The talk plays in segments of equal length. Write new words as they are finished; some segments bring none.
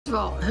of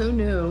all, who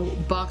knew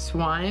boxed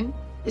wine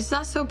is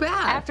not so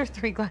bad? After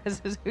 3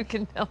 glasses, who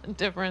can tell the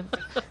difference?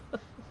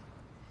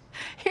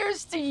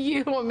 Here's to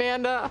you,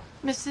 Amanda.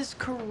 Mrs.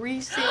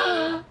 Carisi.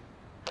 Are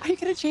you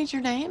gonna change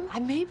your name?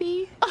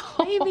 Maybe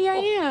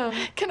I am.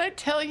 Can I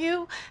tell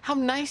you how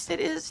nice it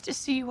is to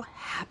see you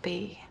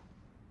happy?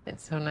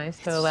 It's so nice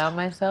to allow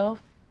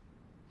myself.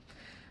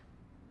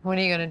 When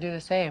are you gonna do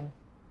the same?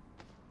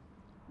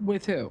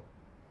 With who?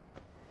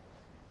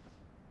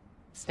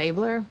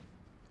 Stabler?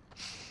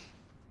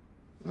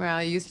 Well,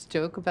 I used to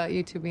joke about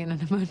you two being in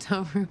a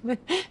motel room.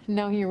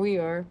 Now here we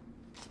are.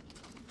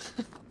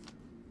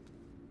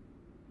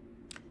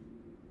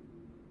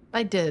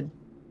 I did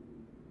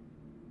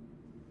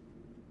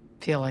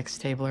feel like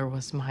Stabler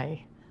was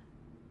my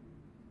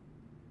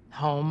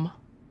home.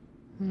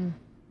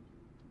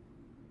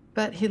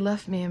 But he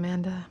left me,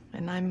 Amanda,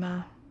 and I'm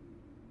not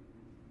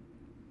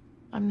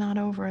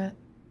over it.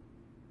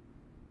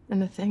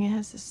 And the thing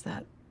is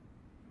that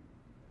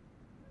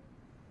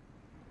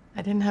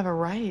I didn't have a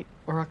right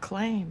or a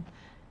claim.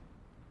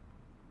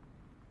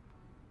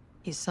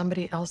 He's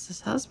somebody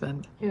else's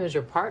husband. He was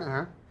your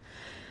partner.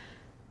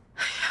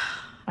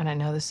 And I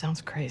know this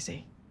sounds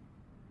crazy,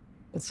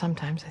 but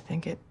sometimes I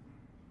think it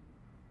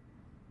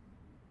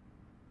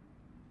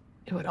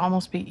would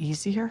almost be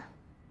easier.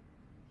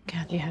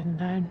 Kathy hadn't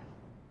died.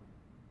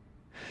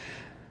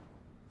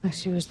 Like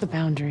she was the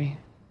boundary.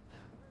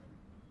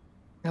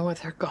 And with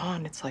her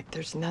gone, it's like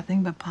there's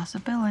nothing but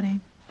possibility,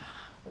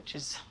 which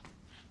is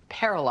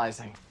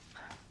paralyzing.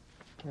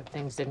 If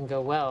things didn't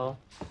go well,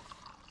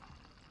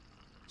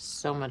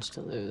 so much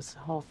to lose. A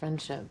whole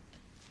friendship.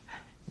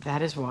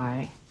 That is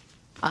why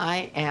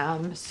I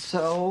am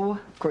so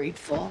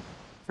grateful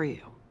for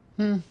you.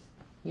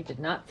 You did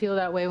not feel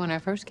that way when I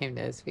first came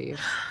to SV.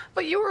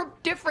 But you were a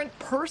different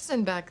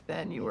person back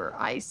then. You were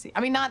icy.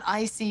 I mean, not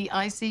icy,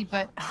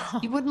 but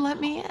you wouldn't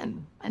let me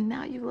in. And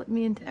now you let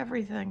me into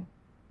everything.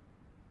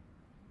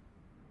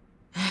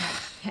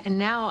 And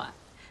now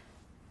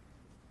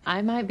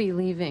I might be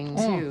leaving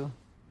too.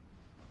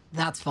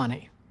 That's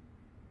funny.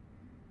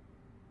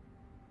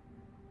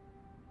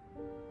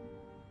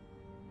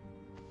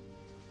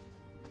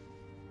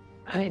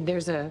 I mean,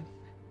 there's a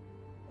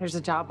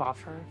job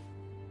offer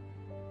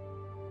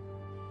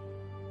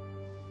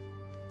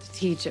to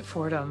teach at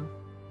Fordham.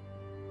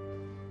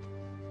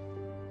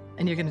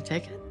 And you're gonna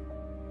take it?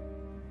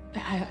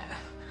 I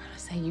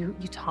say you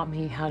taught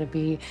me how to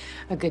be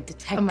a good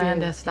detective.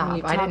 Amanda,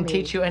 stop. I didn't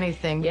teach you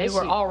anything. Yes, you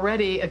were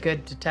already a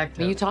good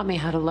detective. You taught me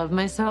how to love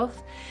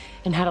myself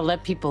and how to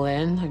let people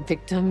in, like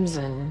victims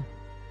and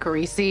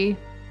Carisi,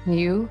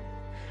 you.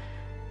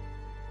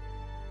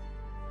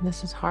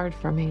 This is hard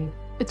for me.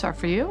 It's hard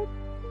for you?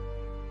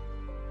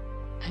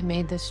 I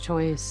made this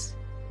choice.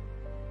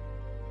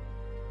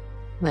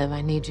 Liv, I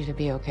need you to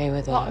be okay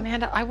with it. Well,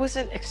 Amanda, I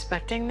wasn't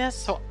expecting this,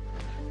 so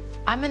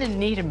I'm gonna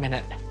need a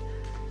minute.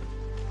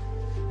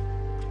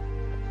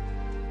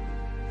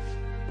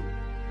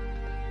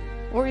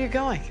 Where are you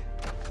going?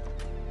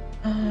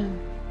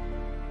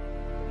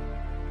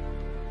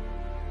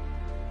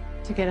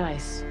 To get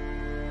ice.